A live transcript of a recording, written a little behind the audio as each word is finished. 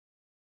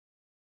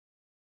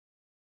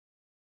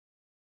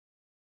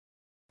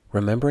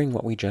Remembering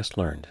what we just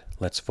learned,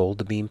 let's fold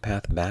the beam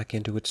path back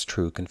into its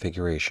true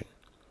configuration.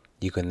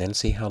 You can then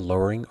see how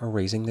lowering or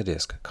raising the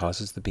disc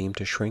causes the beam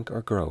to shrink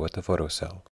or grow at the photocell.